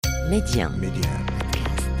ميديان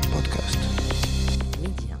بودكاست.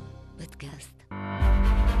 ميديان بودكاست.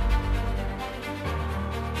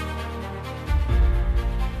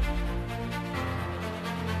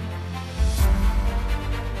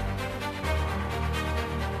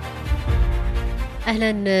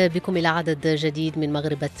 أهلا بكم إلى عدد جديد من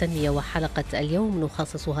مغرب التنمية، وحلقة اليوم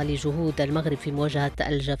نخصصها لجهود المغرب في مواجهة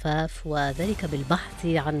الجفاف، وذلك بالبحث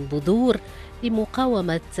عن بذور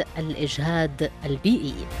لمقاومة الإجهاد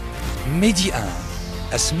البيئي. ميديان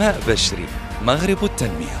أسماء بشري، مغرب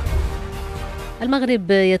التنمية.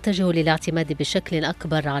 المغرب يتجه للاعتماد بشكل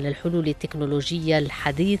أكبر على الحلول التكنولوجية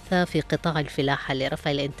الحديثة في قطاع الفلاحة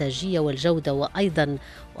لرفع الإنتاجية والجودة، وأيضا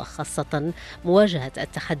وخاصة مواجهة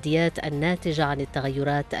التحديات الناتجة عن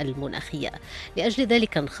التغيرات المناخية. لأجل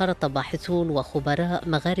ذلك انخرط باحثون وخبراء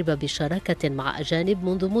مغاربة بشراكة مع أجانب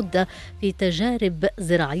منذ مدة في تجارب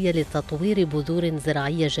زراعية لتطوير بذور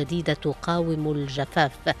زراعية جديدة تقاوم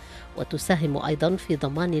الجفاف وتساهم أيضا في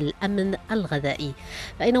ضمان الأمن الغذائي.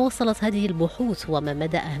 فأين وصلت هذه البحوث وما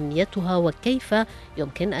مدى أهميتها، وكيف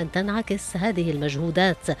يمكن أن تنعكس هذه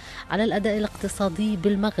المجهودات على الأداء الاقتصادي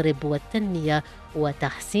بالمغرب والتنمية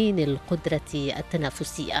وتحسين القدرة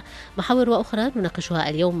التنافسية؟ محاور وأخرى نناقشها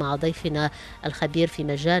اليوم مع ضيفنا الخبير في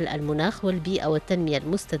مجال المناخ والبيئة والتنمية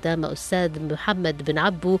المستدامة أستاذ محمد بن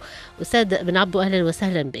عبو. أستاذ بن عبو، أهلا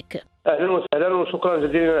وسهلا بك. أهلا وسهلا وشكرا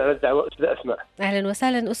جزيلا على الدعوة أستاذ أسماء. أهلا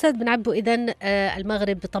وسهلا أستاذ بن عبو. إذن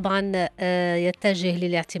المغرب طبعا يتجه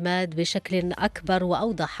للاعتماد بشكل أكبر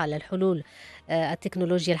وأوضح على الحلول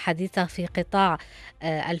التكنولوجيا الحديثة في قطاع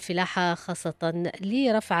الفلاحة، خاصة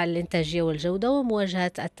لرفع الإنتاجية والجودة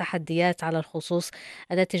ومواجهة التحديات على الخصوص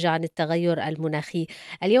الناتجة عن التغير المناخي.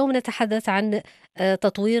 اليوم نتحدث عن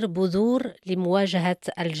تطوير بذور لمواجهة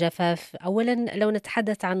الجفاف. أولا، لو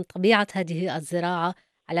نتحدث عن طبيعة هذه الزراعة،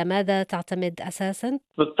 على ماذا تعتمد أساساً؟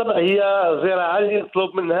 بالطبع هي زراعة اللي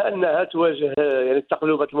يطلب منها أنها تواجه يعني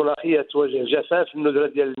التقلبات المناخية، تواجه جفاف الندرة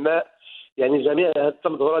ديال الماء، يعني جميع هذه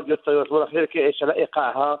التمظهرات ديال التغيرات المناخية اللي كيعيش على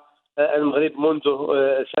إيقاعها المغرب منذ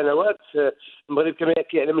سنوات. المغرب كما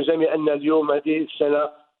يعلم الجميع أن اليوم هذه السنة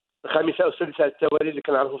الخامسة أو السادسة على التوالي اللي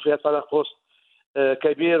كنعرفوا فيها تناقص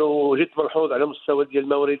كبير وجد ملحوظ على مستوى ديال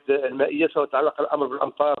الموارد المائية، سواء تعلق الأمر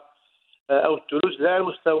بالأمطار أو الثلوج، لا على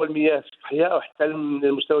مستوى المياه السطحية أو حتى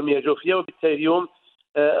مستوى المياه الجوفية. وبالتالي اليوم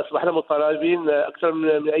أصبحنا مطالبين أكثر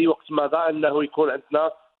من أي وقت مضى أنه يكون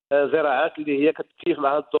عندنا زراعات اللي هي كتكيف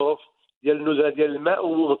مع الظروف ديال الندرة ديال الماء،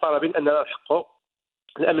 ومطالبين أننا نحققوا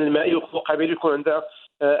الأمن المائي وقبل يكون عندنا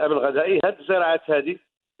أمن غذائي. هذه الزراعات هذه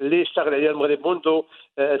اللي اشتغل عليها المغرب منذ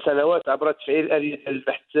سنوات عبر تفعيل آلية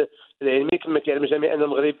البحث العلمي. كما كيعلم الجميع أن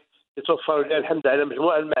المغرب يتوفر لله الحمد على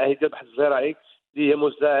مجموعة من المعاهد ديال البحث الزراعي اللي هي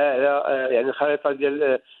موزعة على يعني الخريطة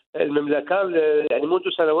ديال المملكة يعني منذ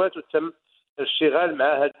سنوات، وتم الاشتغال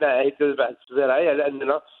مع هذه المعاهد ديال البحث الزراعي على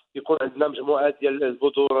أننا يكون عندنا مجموعة ديال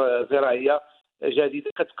البذور زراعية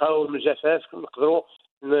جديدة كتقاوم الجفاف، نقدروا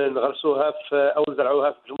نغرسوها او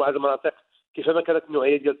نزرعوها في مجموعة المناطق كيفما كانت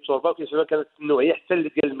النوعية ديال التربة وكيفما كانت النوعية حتى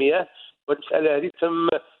ديال المياه. والمسألة هذه تم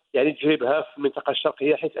يعني تجريبها في المنطقة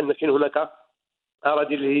الشرقية، حيث أن كاين هناك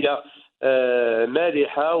أراضي اللي هي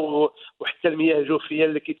مالحة وحتى المياه الجوفية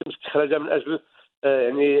اللي كيتم استخراجها من أجل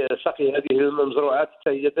يعني سقي هذه المزروعات حتى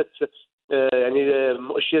هي يعني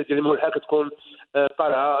المؤشرات ديال الملوحة كتكون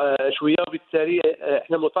طالعة شوية. وبالتالي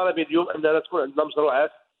احنا مطالبين اليوم أننا تكون عندنا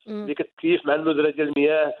مزروعات اللي كتكيف مع الندرة ديال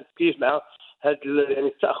المياه، كتكيف مع هذا يعني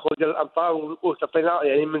التأخر ديال الأمطار، وتعطينا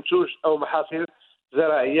يعني منتوج أو محاصيل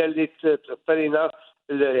زراعية اللي تعطي لنا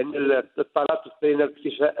يعني الطلب، تعطي لنا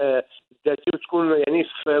الاكتفاء الذاتي، وتكون يعني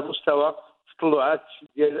في مستوى التطلعات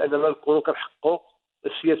ديال اننا نكونوا كنحققوا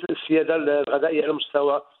السياده الغذائيه على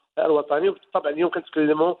المستوى الوطني. وبالطبع اليوم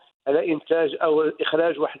كنتكلموا على انتاج او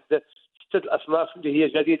اخراج واحد 6 الاصناف اللي هي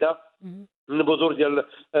جديده من بذور ديال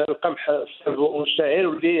القمح الصلب والشعير،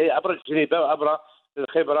 واللي عبر التجربه وعبر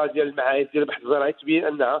الخبره ديال المعاهد ديال البحث الزراعي تبين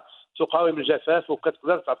انها تقاوم الجفاف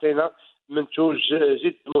وكتقدر تعطينا منتوج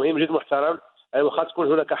جد مهم جد محترم، واخا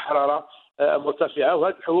تكون هناك حراره مرتفعه.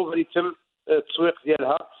 وهذه الحبوب اللي يتم التسويق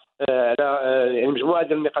ديالها على يعني مجموعه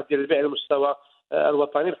ديال النقاط ديال البيع على المستوى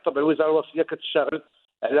الوطني. بالطبع الوزاره الوصيه كتشتغل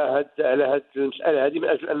على هذه المساله هذه من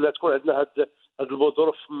اجل ان تكون عندنا هذه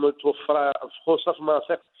البذور متوفره خصوصا في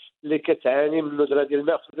المناطق اللي كتعاني من الندره ديال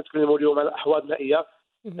الماء. كنتكلموا اليوم على احواض مائيه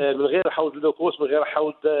من غير حوض اللوكوس، من غير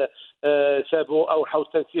حوض سابو او حوض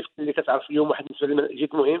تنسيف اللي كتعرف اليوم واحد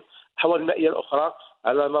جد مهم. الاحواض المائيه الاخرى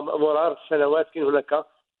على مرار السنوات كاين هناك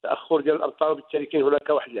تاخر ديال الامطار، وبالتالي كاين هناك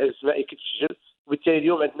واحد العجز مائي كيتسجل. وبالتالي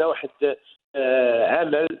اليوم عندنا واحد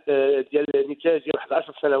عمل ديال نتاج واحد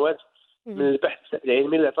 10 سنوات من البحث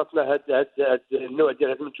العلمي اللي عطاتنا هاد النوع ديال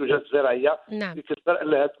هاد المنتوجات الزراعيه نعم. اللي كتقدر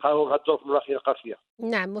انها تقاوم هاد الظروف المناخيه القاسيه.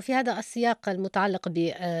 نعم، وفي هذا السياق المتعلق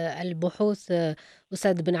بالبحوث،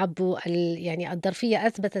 أستاذ بن عبو، يعني الظرفية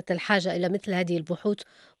أثبتت الحاجة إلى مثل هذه البحوث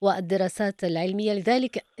والدراسات العلمية،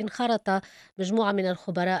 لذلك انخرط مجموعة من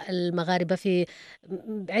الخبراء المغاربة في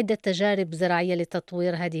عدة تجارب زراعية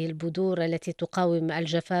لتطوير هذه البذور التي تقاوم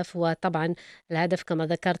الجفاف، وطبعا الهدف كما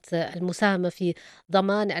ذكرت المساهمة في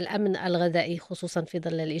ضمان الأمن الغذائي، خصوصا في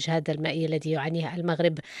ظل الإجهاد المائي الذي يعانيه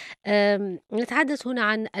المغرب. نتحدث هنا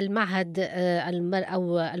عن المعهد،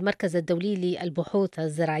 أو المركز الدولي للبحوث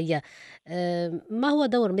الزراعية. ما هو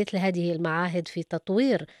دور مثل هذه المعاهد في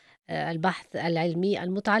تطوير البحث العلمي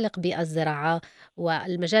المتعلق بالزراعة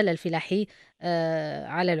والمجال الفلاحي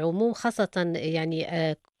على العموم، خاصة يعني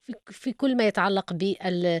في كل ما يتعلق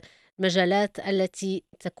بالمجالات التي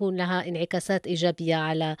تكون لها انعكاسات إيجابية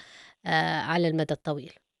على المدى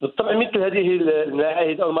الطويل؟ بالطبع مثل هذه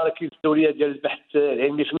المعاهد او المراكز الدوليه ديال البحث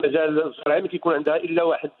العلمي في المجال الزراعي ما كيكون عندها الا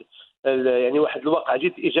واحد الواقع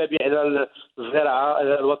جد ايجابي على الزراعه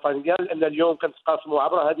الوطنيه، لان اليوم كنتقاسموا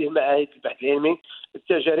عبر هذه المعاهد البحث العلمي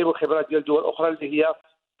التجارب والخبرات ديال دول اخرى اللي هي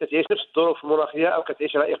كتعيش نفس الظروف المناخيه او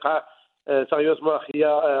كتعيش رائقه تغيرات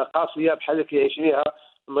مناخيه قاسيه بحال اللي كيعيشنيها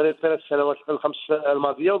المغرب 3 سنوات الخمس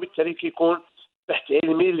الماضيه، وبالتالي كيكون بحث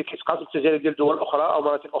علمي اللي كيتقاسم التجارب ديال دول اخرى او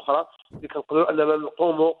مناطق اخرى اللي كنقدروا اننا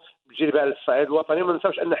نقوموا بالتجربه على الصعيد الوطني. وما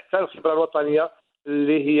ننساوش ان حتى الخبره الوطنيه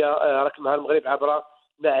اللي هي ركنها المغرب عبر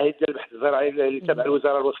معاهد ديال البحث الزراعي اللي تابعه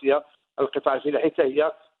الوزاره الوصيه القطاع الفلاحي، حتى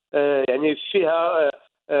هي يعني فيها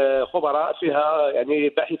خبراء، فيها يعني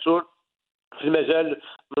باحثون في المجال،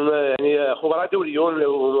 يعني خبراء دوليون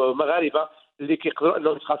ومغاربه اللي كيقدروا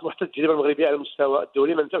انهم يتقاسموا حتى التجربه المغربيه على المستوى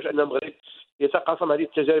الدولي. ما ننساوش ان المغرب يتقاسم هذه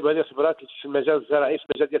التجارب وهذه الخبرات في المجال الزراعي، في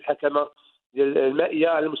المجال ديال الحكمه ديال المائيه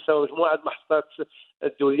على مستوى مجموعه المحطات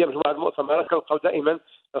الدوليه، مجموعه المؤتمرات كنلقاو دائما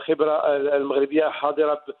الخبره المغربيه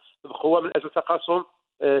حاضره بقوه من اجل التقاسم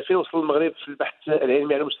فين وصل المغرب في البحث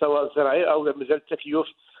العلمي على المستوى الزراعي او مجال التكيف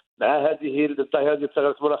مع هذه الظاهره ديال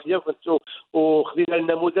التغيرات المناخيه. وخذينا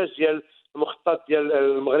النموذج ديال المخطط ديال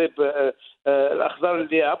المغرب الاخضر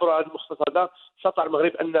اللي عبر هذا المخطط هذا استطاع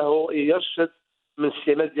المغرب انه يرشد من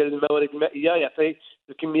استعمال ديال الموارد المائيه، يعطي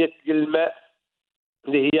الكميات ديال الماء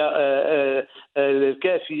اللي هي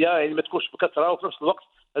الكافيه، يعني ما تكونش بكثره، وفي نفس الوقت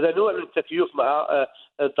هذا نوع من التكيف مع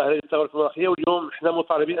ظاهره التغيرات المناخيه. واليوم حنا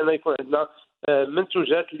مطالبين ان يكون عندنا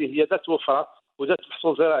منتوجات اللي هي ذات وفره وذات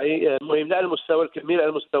محصول زراعي مهم لا على المستوى الكمي، على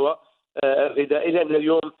المستوى الغذائي، لان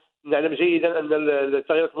اليوم نعلم جيدا ان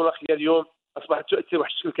التغيرات المناخيه اليوم اصبحت تؤثر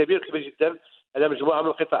واحد الشكل كبير جدا على مجموعه من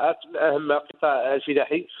القطاعات، من اهمها القطاع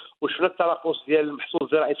الفلاحي. وشفنا التناقص ديال المحصول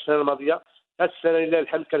الزراعي السنه الماضيه. هذه السنه لله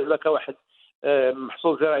الحمد كان هناك واحد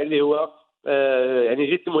محصول زراعي اللي هو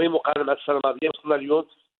يعني جد مهم مقارنه مع السنه الماضيه. وصلنا اليوم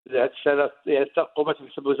هذه السنه يعني الترقبات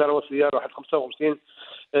في حسب الوزاره الوصيه واحد 55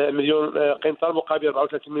 مليون قنطار مقابل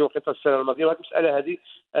 34 مليون قنطار السنه الماضيه. وهذه المساله هذه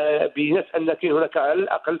بينت ان كاين هناك على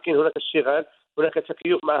الاقل كاين هناك اشتغال، هناك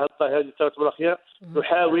تكيف مع هذه التغيرات المناخيه.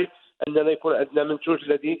 نحاول اننا يكون عندنا منتوج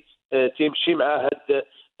الذي تمشي مع هذه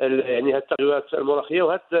يعني هذه التغيرات المناخيه.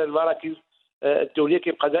 وهذه المراكز الدوليه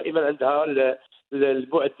كيبقى دائما عندها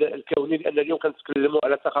البعد الكوني، لان اليوم كنتكلموا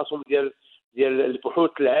على التقاسم ديال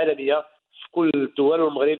البحوث العالميه في كل الدول،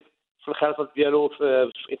 والمغرب في الخارطه ديالو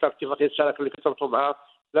في اطار اتفاقيه الشراكه اللي كتربطوا مع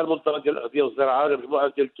لا المنظمه ديال الاغذيه والزراعه ولا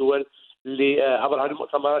مجموعه ديال الدول اللي عبر هذه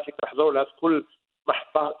المؤتمرات اللي كنحضروا لها في كل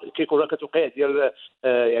محطه كيكون هناك توقيع ديال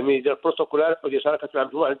يعني ديال البروتوكولات وديال شراكه مع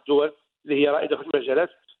مجموعه الدول اللي هي رائده في المجالات.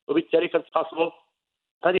 وبالتالي كنتقاسموا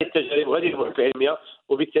هذه التجارب وهذه البحوث العلميه،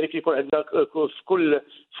 وبالتالي كيكون عندنا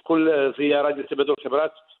في كل زياره ديال تبادل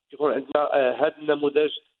الخبرات كيكون عندنا هذا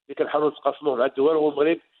النموذج اللي كنحاولوا نتقاسموه مع الدول.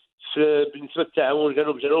 والمغرب بالنسبه للتعاون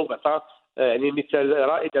جنوب جنوب عطى يعني مثال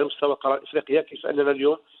رائد على مستوى القاره الافريقيه، كيف اننا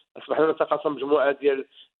اليوم اصبحنا نتقاسم مجموعه ديال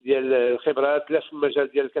الخبرات، لا في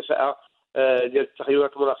المجال ديال الكفاءه ديال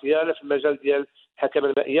التغيرات المناخيه، لا في المجال ديال الحكمه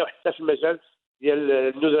المائيه، وحتى في المجال ديال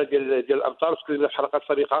الندره ديال الامطار. وتكلمنا في حلقات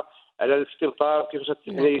سابقه على الاستمطار كيفاش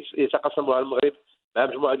يتقاسمها المغرب مع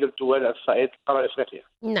مجموعه ديال الدول على الصعيد القاره الافريقيه.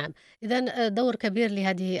 نعم، إذا دور كبير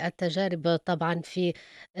لهذه التجارب طبعا في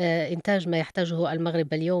إنتاج ما يحتاجه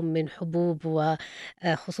المغرب اليوم من حبوب،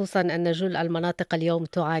 وخصوصا أن جل المناطق اليوم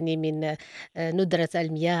تعاني من ندرة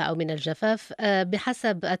المياه أو من الجفاف.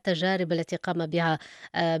 بحسب التجارب التي قام بها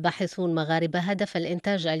باحثون مغاربة، هدف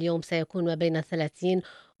الإنتاج اليوم سيكون ما بين 30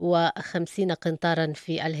 قنطارا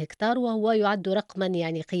في الهكتار، وهو يعد رقما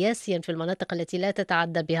يعني قياسيا في المناطق التي لا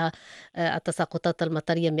تتعدى بها التساقطات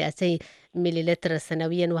المطرية 200 مليلتر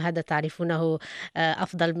سنويا، وهذا تعرفونه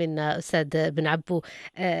أفضل من أستاذ بن عبو.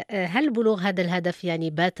 هل بلوغ هذا الهدف يعني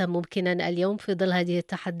بات ممكنا اليوم في ظل هذه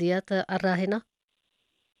التحديات الراهنة؟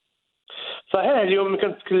 صحيح. اليوم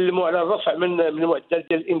كنتكلموا على الرفع من معدل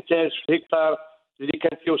ديال الانتاج في الهكتار اللي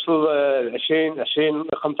كان كيوصل 20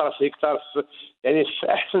 قنطره في الهكتار يعني في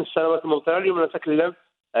احسن السنوات الممطره. اليوم نتكلم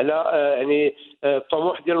على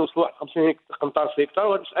الطموح ديال الوصول 50 قنطار في الهكتار.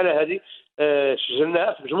 وهذه المساله هذه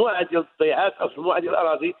سجلناها في مجموعه ديال الضيعات او في مجموعه ديال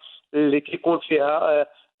الاراضي اللي كيكون فيها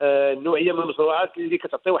نوعيه من المزروعات اللي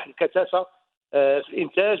كتعطي واحد الكثافه في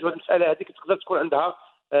الانتاج. وهذه المساله هذه كتقدر تكون عندها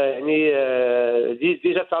يعني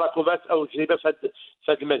ديجا تراكمات او تجربه في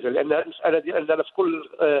هذا المجال. لان المساله ديال اننا في كل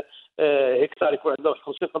هكتار يكون عندنا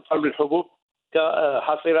 50 قنطار من الحبوب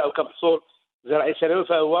كحصيله او كمحصول زراعي سنوي،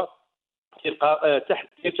 فهو تلقى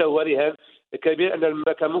تحت هو رهان كبير ان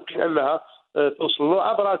المملكه ممكن انها توصل له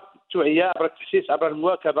عبر التوعيه، عبر التحسيس، عبر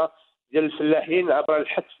المواكبه ديال الفلاحين، عبر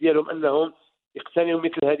الحث ديالهم انهم يقتنيوا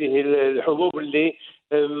مثل هذه الحبوب اللي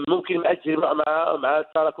ممكن مع التجربه مع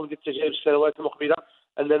التراكم ديال التجارب السنوات المقبله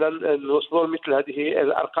اننا نوصلوا لمثل هذه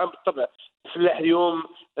الارقام. بالطبع الفلاح اليوم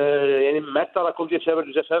يعني مع التراكم ديال سبب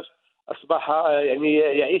الجفاف اصبح يعني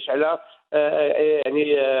يعيش على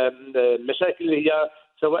يعني المشاكل اللي هي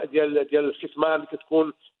سواء ديال الاستثمار اللي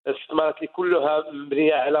كتكون الاستثمارات اللي كلها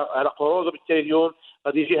مبنيه على قروض. وبالتالي اليوم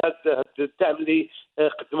غادي يجي هذا الدعم اللي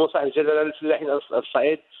قدمه صاحب الجلاله للفلاحين على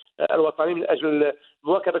الصعيد الوطني من اجل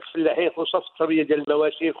مواكبه الفلاحين، خصوصا في التربيه ديال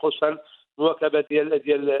المواشي، خصوصا مواكبه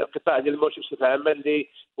ديال القطاع ديال المواشي بصفه عامه اللي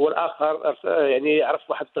هو الاخر يعني عرف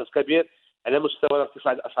واحد الضغط كبير على مستوى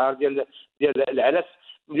ارتفاع الاسعار ديال العلف.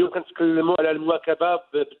 اليوم كنتكلموا على المواكبه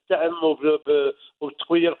بالدعم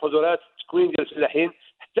وبتقويه القدرات، التكوين ديال الفلاحين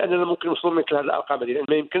حتى اننا ممكن نوصلوا مثل هذه الارقام هذه. لان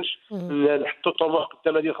ما يمكنش نحطوا طموح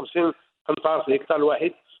قدامنا ديال 50 قنطار في الهكتار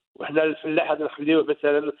الواحد وحنا الفلاح هذا نخليوه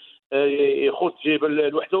مثلا يخوض تجربه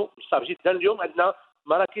لوحده. صعب جدا. اليوم عندنا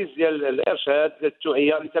مراكز ديال الارشاد ديال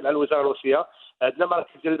التوعيه اللي تابعه الوزاره الروسيه، عندنا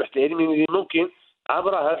مراكز ديال البحث العلمي اللي ممكن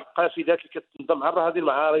عبر القافلات اللي كتنظم عبر هذه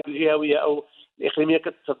المعارض الجهويه او الاقليميه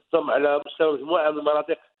كتنظم على مستوى مجموعه من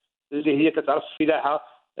المناطق اللي هي كتعرف الفلاحه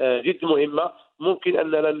جد مهمه. ممكن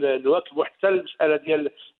اننا نواكبوا حتى المساله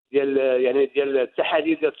ديال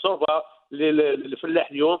التحاليل ديال التربه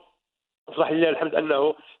للفلاح. اليوم اصبح لله الحمد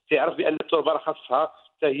انه تعرف بان التربه خاصها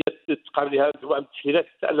حتى هي تقام لها مجموعه من التسهيلات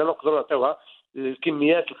حتى اننا نقدروا نعطيوها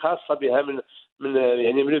الكميات الخاصه بها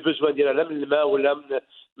من البزوان ديالها، لا من الماء ولا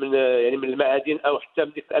من المعادن او حتى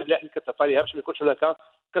من ديك الاملاح اللي كتعطى لها باش ما يكونش هناك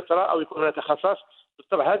كثره او يكون هناك خصاص.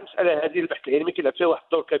 بالطبع هذه المساله هذه البحث العلمي كيلعب فيها واحد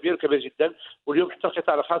الدور كبير جدا. واليوم حتى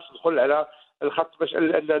القطاع الخاص دخل على الخط باش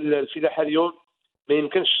ان الفلاحه اليوم ما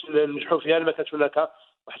يمكنش ننجحوا فيها ما كانت هناك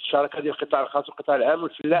واحد الشراكه ديال القطاع الخاص والقطاع العام.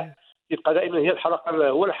 والفلاح يبقى دائما هي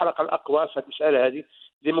الحلقه الاقوى في هذه المساله هذه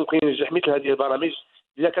اللي ممكن ينجح مثل هذه البرامج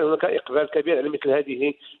اذا كان هناك اقبال كبير على مثل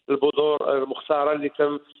هذه البذور المختاره اللي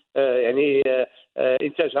تم يعني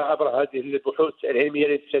انتاجها عبر هذه البحوث العلميه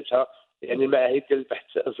اللي انتاجها يعني المعاهد ديال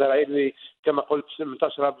البحث الزراعي اللي كما قلت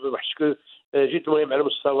منتشره بواحد الشكل جد مهم على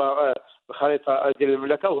مستوى الخريطه ديال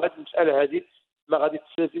المملكه. وهذه المساله هذه ما غادي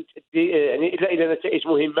تؤدي يعني الا الى نتائج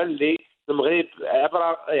مهمه للمغرب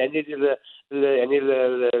عبر يعني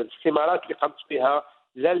الاستثمارات اللي قامت بها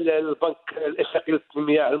لا البنك الافريقي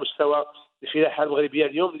للتنميه على مستوى الفلاحه المغربيه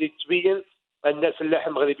اليوم، اللي تبين ان الفلاح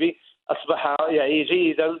المغربي اصبح يعي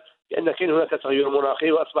جيدا بان كاين هناك تغير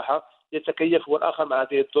مناخي واصبح يتكيف هو الاخر مع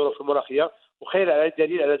هذه الظروف المناخيه. وخير على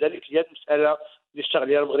الدليل على ذلك هي المساله اللي اشتغل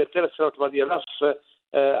عليها المغرب 3 سنوات الماضيه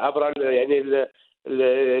عبر يعني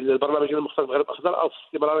البرنامج المختص المغرب الاخضر او في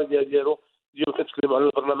الاستمرار ديالو. اليوم كنتكلموا على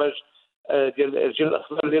البرنامج ديال الجيل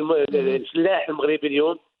الاخضر الفلاح المغربي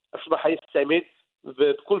اليوم اصبح يستعمل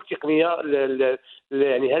بكل تقنيه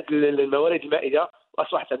يعني هذه الموارد المائيه.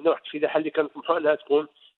 واصبحت عندنا واحد الفلاحه اللي كنطمحوا انها تكون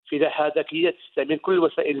فلاحه ذكيه تستعمل كل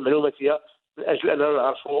الوسائل المعلوماتيه من اجل اننا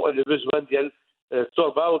نعرفوا البزوان ديال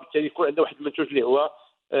التربه، وبالتالي يكون عندنا واحد المنتوج اللي هو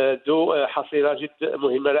ذو حصيله جد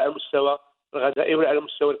مهمه لا على المستوى الغذائي ولا على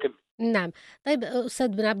المستوى الكمي. نعم. طيب أستاذ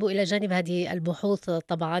بن عبو، إلى جانب هذه البحوث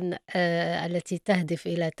طبعا التي تهدف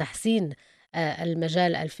إلى تحسين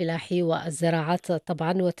المجال الفلاحي والزراعات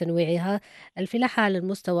طبعا وتنويعها، الفلاحة على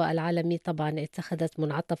المستوى العالمي طبعا اتخذت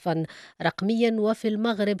منعطفا رقميا، وفي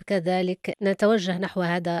المغرب كذلك نتوجه نحو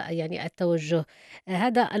هذا يعني التوجه.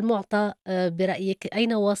 هذا المعطى برأيك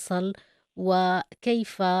أين وصل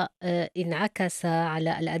وكيف انعكس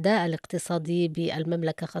على الأداء الاقتصادي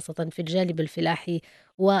بالمملكة خاصة في الجانب الفلاحي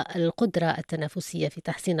والقدرة التنافسية في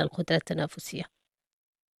تحسين القدرة التنافسية؟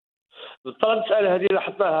 بالطبع المساله هذه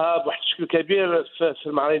لاحظناها بواحد الشكل كبير في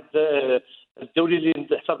المعرض الدولي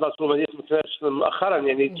اللي احتضنته مدينه مكناس مؤخرا.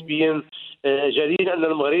 يعني تبين جليا ان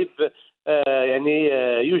المغرب يعني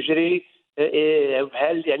يجري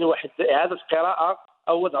بحال يعني واحد اعاده قراءه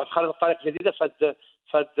او وضع خارطه طريق جديده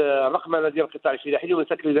فهاد الرقمنه ديال القطاع الفلاحي. اليوم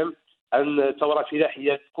نتكلم عن ثوره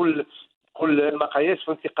فلاحيه كل المقاييس في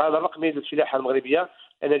الانتقال الرقمي للفلاحه المغربيه.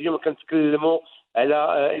 انا اليوم كنتكلموا على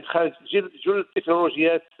ادخال جل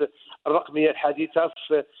التكنولوجيات الرقميه الحديثه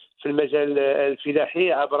في المجال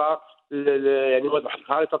الفلاحي عبر يعني وضع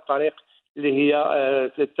خارطه الطريق اللي هي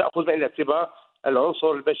تاخذ بعين الاعتبار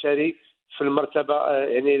العنصر البشري في المرتبه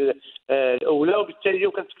يعني الاولى. وبالتالي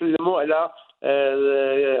اليوم كنتكلموا على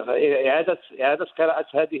اعاده قراءه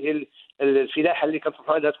هذه الفلاحه اللي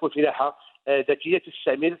كنطمحوا انها تكون فلاحه ذكيه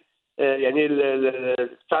تستعمل يعني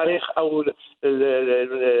التاريخ او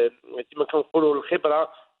كما كنقولوا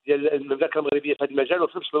الخبره ديال المملكه المغربيه في هذا المجال.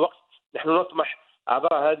 وفي نفس الوقت نحن نطمح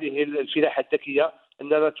عبر هذه الفلاحه الذكيه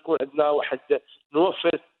اننا تكون عندنا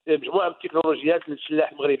نوفر مجموعه من التكنولوجيات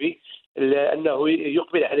للفلاح المغربي انه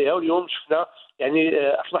يقبل عليها. واليوم شفنا يعني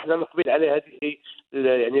اصبحنا نقبل على هذه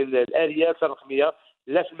يعني الاليات الرقميه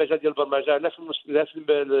لا في المجال ديال البرمجه لا في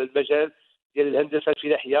المجال ديال الهندسه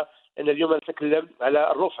الفلاحيه. انا اليوم نتكلم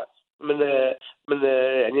على الرفع من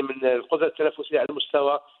القدره التنافسيه على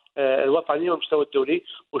المستوى الوطني والمستوى الدولي.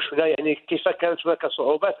 وشفنا يعني كيف كانت هناك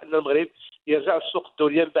صعوبات ان المغرب يرجع السوق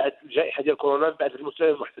الدوليه من بعد الجائحه ديال كورونا، من بعد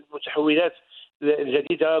المتحولات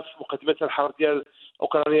الجديده في مقدمه الحرب ديال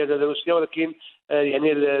اوكرانيا ضد روسيا. ولكن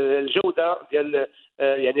يعني الجوده ديال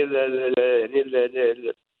يعني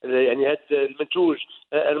يعني هذا المنتوج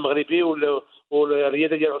المغربي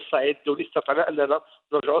والرياده ديال الصعيد الدولي استطعنا اننا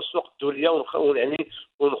نرجعوا السوق الدوليه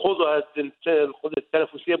ونخوضوا هذه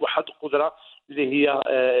التنافسيه بواحد القدره اللي هي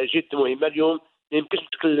جد مهمه. اليوم ما يمكنش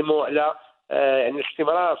نتكلموا على يعني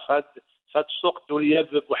الاستمرار في هذه السوق الدوليه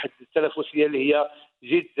بواحد التنافسيه اللي هي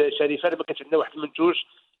جد شريفه. لما كانت عندنا واحد المنتوج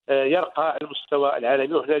يرقى على المستوى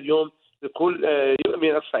العالمي. وهنا اليوم الكل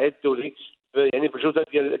يؤمن الصعيد الدولي يعني بالجوده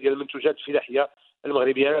ديال المنتوجات الفلاحيه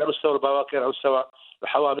المغربيه على مستوى البواكر، على مستوى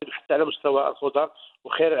الحوامض، وحتى على مستوى الخضر.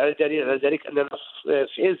 وخير على ذلك اننا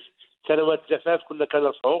في عز سنوات الجفاف كنا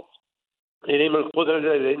كنرفعوا يعني من القدره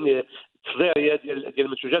التصديريه ديال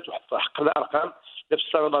المنتوجات، وحققنا ارقام لا في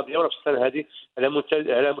السنه الماضيه ولا في السنه هذه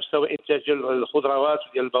على مستوى انتاج الخضروات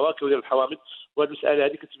وديال البواكر وديال الحوامض. وهذه المساله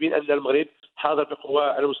هذه كتبين ان المغرب حاضر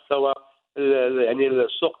بقوه على مستوى يعني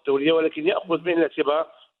السوق الدوليه، ولكن ياخذ بعين الاعتبار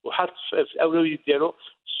وحط في الاولويات ديالو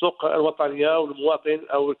السوق الوطنيه والمواطن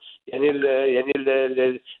او يعني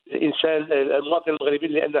الانسان المواطن المغربي.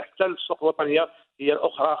 لان حتى السوق الوطنيه هي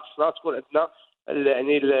الاخرى خصنا تكون عندنا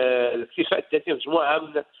يعني الاكتفاء الذاتي في مجموعه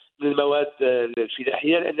من المواد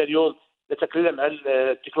الفلاحيه. لان اليوم نتكلم عن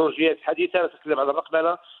التكنولوجيات الحديثه، نتكلم عن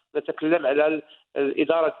الرقمنه، نتكلم على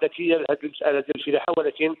الاداره الذكيه لهذه المساله ديال الفلاحه.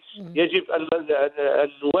 ولكن يجب ان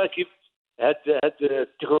نواكب هذه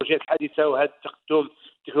التكنولوجيات الحديثه وهذا التقدم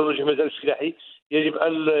التكنولوجي المجال الفلاحي. يجب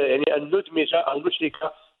ان ندمج او نشرك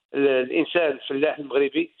الانسان الفلاح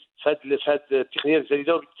المغربي في هذه التقنيات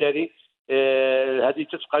الجديده. وبالتالي هذه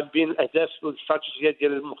تتقام بين الاهداف والاستراتيجيات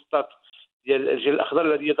ديال المخطط ديال الجيل الاخضر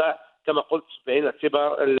الذي يضع كما قلت بعين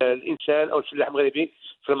اعتبار الانسان او الفلاح المغربي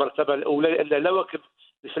في المرتبه الاولى. لان لا واكب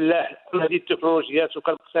الفلاح كل هذه التكنولوجيات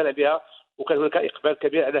وكان مقتنع بها وكان هناك اقبال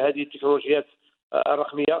كبير على هذه التكنولوجيات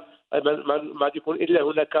الرقميه، ما يكون الا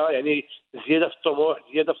هناك يعني زياده في الطموح،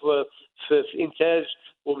 زياده في الانتاج،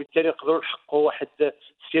 وبالتالي نقدروا نحققوا واحد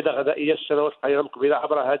السياده غذائيه في السنوات القليله المقبله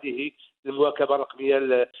عبر هذه المواكبه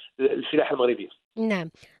الرقميه للفلاحه المغربيه. نعم.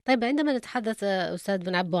 طيب عندما نتحدث أستاذ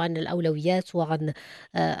بن عبو عن الأولويات وعن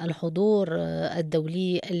الحضور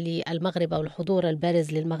الدولي للمغرب أو الحضور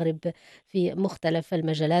البارز للمغرب في مختلف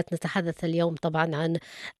المجالات، نتحدث اليوم طبعا عن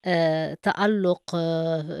تألق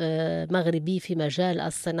مغربي في مجال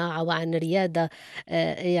الصناعة وعن ريادة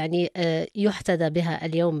يعني يحتذى بها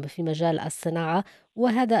اليوم في مجال الصناعة،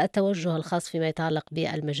 وهذا التوجه الخاص فيما يتعلق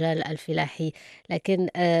بالمجال الفلاحي. لكن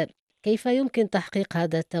كيف يمكن تحقيق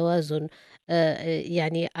هذا التوازن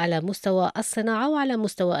يعني على مستوى الصناعة وعلى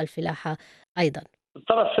مستوى الفلاحة أيضا؟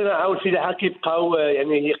 بالطبع الصناعه والفلاحه كيبقاو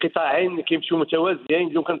يعني هي قطاعين كيمشيو متوازيين.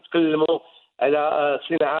 اليوم كنتكلموا على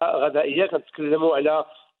صناعه غذائيه، كنتكلموا على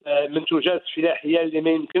منتوجات فلاحيه اللي ما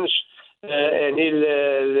يمكنش يعني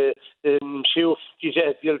نمشيو في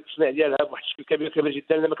اتجاه ديال التصنيع ديالها بواحد الشكل كبير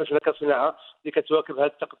جدا لما كانش هناك صناعه اللي كتواكب هذا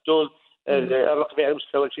التقدم الرقمي على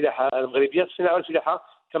مستوى الفلاحه المغربيه. الصناعه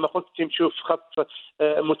والفلاحه كما قلت تمشيو في خط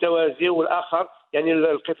متوازي، والاخر يعني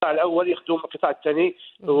القطاع الاول يخدم القطاع الثاني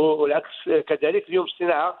والعكس كذلك. اليوم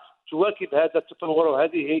الصناعه تواكب هذا التطور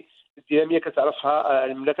وهذه الديناميه كتعرفها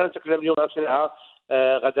المملكه. نتكلم اليوم عن صناعه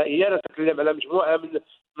غذائيه. نتكلم على مجموعه من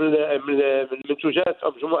المنتوجات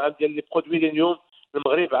او مجموعه ديال لي برودوي اليوم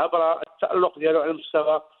المغرب عبر التالق ديالو على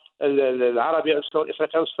المستوى العربي، على المستوى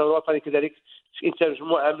الافريقي، على المستوى الوطني كذلك، في انتاج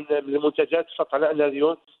مجموعه من المنتجات. استطعنا ان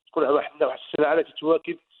اليوم تكون واحد الصناعه التي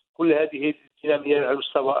تواكب كل هذه الديناميه على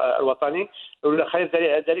المستوى الوطني. خير دليل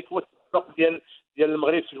على ذلك هو التطبيق ديال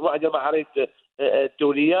المغرب في مجموعه ديال المعارض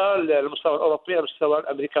الدوليه على المستوى الاوروبي، على مستوى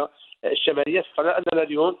امريكا الشماليه. استطعنا اننا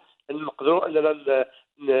اليوم نقدروا اننا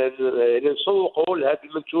نسوقوا لهذا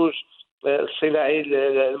المنتوج الصناعي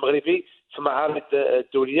المغربي في المعارض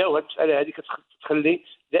الدوليه. وهذه المساله هذه كتخلي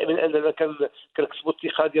دائما اننا كنكسبوا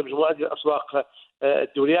الثقه ديال مجموعه ديال الاسواق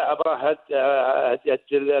الدوليه عبر هذه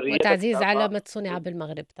الرياده، وتعزيز علامه صنع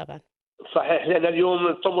بالمغرب طبعا. صحيح، لان اليوم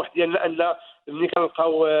الطموح ديالنا ان ملي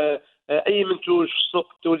كنلقاو اي منتوج في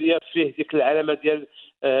السوق الدوليه فيه ديك العلامه ديال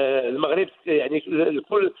المغرب، يعني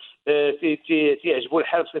الكل تيعجبوا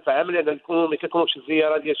الحال بصفه عامه، لان ما كيكونوش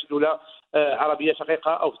الزياره ديال شي دوله عربيه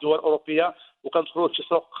شقيقه او في دول اوروبيه وكندخلوا في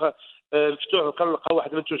سوق مفتوح وكنلقاو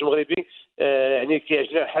واحد المنتوج مغربي يعني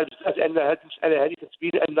كيعجبنا الحال بزاف، لان هذه المساله هذه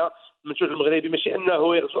كتبين ان المنتوج المغربي ماشي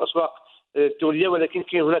انه يغزو اسواق الدوليه، ولكن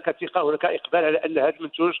كاين هناك ثقه، هناك اقبال على ان هذا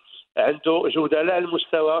المنتوج عنده جوده لا على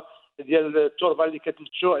المستوى ديال التربه اللي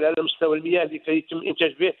كتنتجو، على مستوى المياه اللي كيتم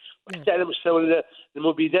الانتاج به، وحتى على مستوى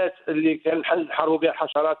المبيدات اللي كنحاربوا بها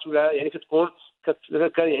الحشرات، ولا يعني كتكون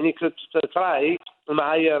يعني كتراعي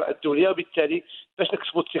المعايير الدوليه. وبالتالي باش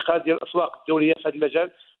نكسبوا الثقه ديال الاسواق الدوليه في هذا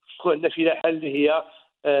المجال تكون عندنا فلاحه اللي هي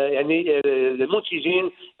يعني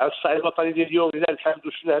المنتجين على الصعيد الوطني ديال اليوم. لله الحمد،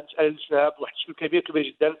 وشفنا هذه المساله اللي شفناها بواحد الشكل كبير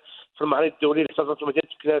جدا في المعرض الدولي اللي احتضنته مدينه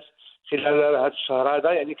الكناس خلال هذا الشهر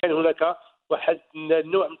هذا. يعني كان هناك واحد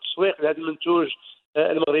النوع من التسويق لهذا المنتوج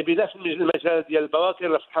المغربي، لا في المجال ديال البواكر،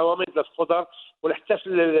 لا في الحوامض، لا في الخضر، ولا حتى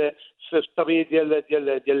في الطبيعي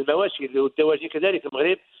ديال المواشي والدواجن. كذلك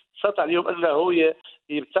المغرب استطاع اليوم انه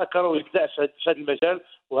يبتكر ويبدع في هذا المجال،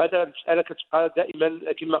 وهذا المساله كتبقى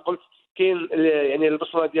دائما كما قلت. كاين يعني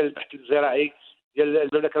البصمه ديال البحث الزراعي ديال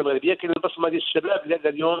المملكه المغربيه، كاين البصمه ديال الشباب،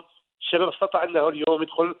 لان اليوم الشباب استطاع انه اليوم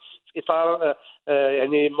يدخل في اطار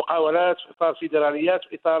يعني مقاولات، في اطار فيدراليات،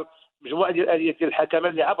 في اطار مجموعه ديال الاليات ديال الحكمه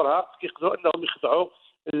اللي عبرها كيقدروا انهم يخضعوا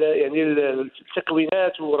يعني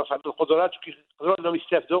التكوينات ورفع القدرات، وكيقدروا انهم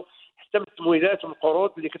يستافدوا حتى من التمويلات ومن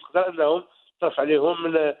القروض اللي كتقدر انهم ترفع عليهم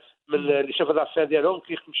من اللي شاف العصير ديالهم،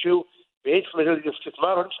 كيمشيو بعيد في مجال ديال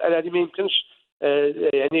الاستثمار. والمساله هذه ما يمكنش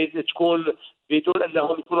يعني تكون بدون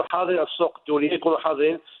انهم يكونوا حاضرين على السوق الدوليه، يكونوا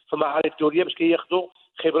حاضرين في المعارض الدوليه باش كياخذوا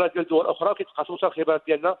خبرات ديال دول اخرى وكيتقاسموا الخبرات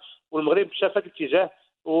ديالنا. والمغرب مشى في هذا الاتجاه،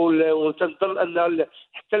 وتنظن ان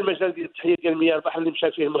حتى المجال ديال التحليه ديال المياه البحر اللي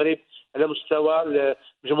مشى فيه المغرب على مستوى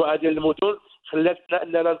مجموعه ديال المدن خلاتنا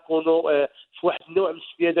اننا نكونوا في واحد النوع من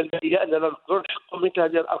السياده المائيه، اننا نقدروا نحققوا مثل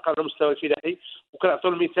هذه الارقام على المستوى الفلاحي. وكنعطوا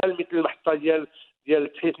المثال مثل المحطه ديال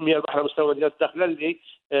تحليه المياه البحر على مستوى مدينه الداخله، اللي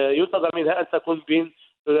ينتظر منها ان تكون بين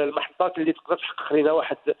المحطات اللي تقدر تحقق لنا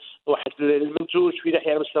واحد المنتوج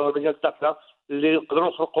فلاحي على مستوى مدينه الداخله، اللي نقدروا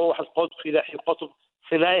نخلقوا واحد القطب فلاحي، قطب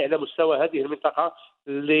صناعي على مستوى هذه المنطقه،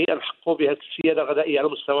 اللي نحققوا بها السياده الغذائيه على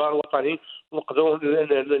المستوى الوطني، ونقدروا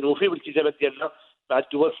نوفيوا الالتزامات ديالنا مع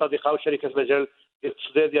الدول الصادقه وشركات مجال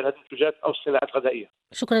التصدير ديال هذه المنتوجات او الصناعات الغذائيه.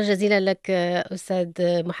 شكرا جزيلا لك أستاذ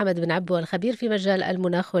محمد بن عبو، الخبير في مجال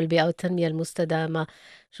المناخ والبيئة والتنمية المستدامة.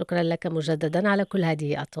 شكرا لك مجددا على كل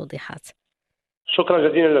هذه التوضيحات. شكرا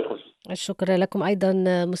جزيلا لكم. الشكر لكم أيضا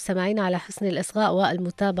مستمعينا على حسن الإصغاء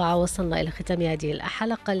والمتابعة. وصلنا إلى ختام هذه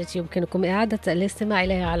الحلقة التي يمكنكم إعادة الاستماع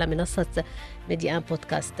إليها على منصة ميديان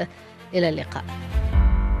بودكاست. إلى اللقاء.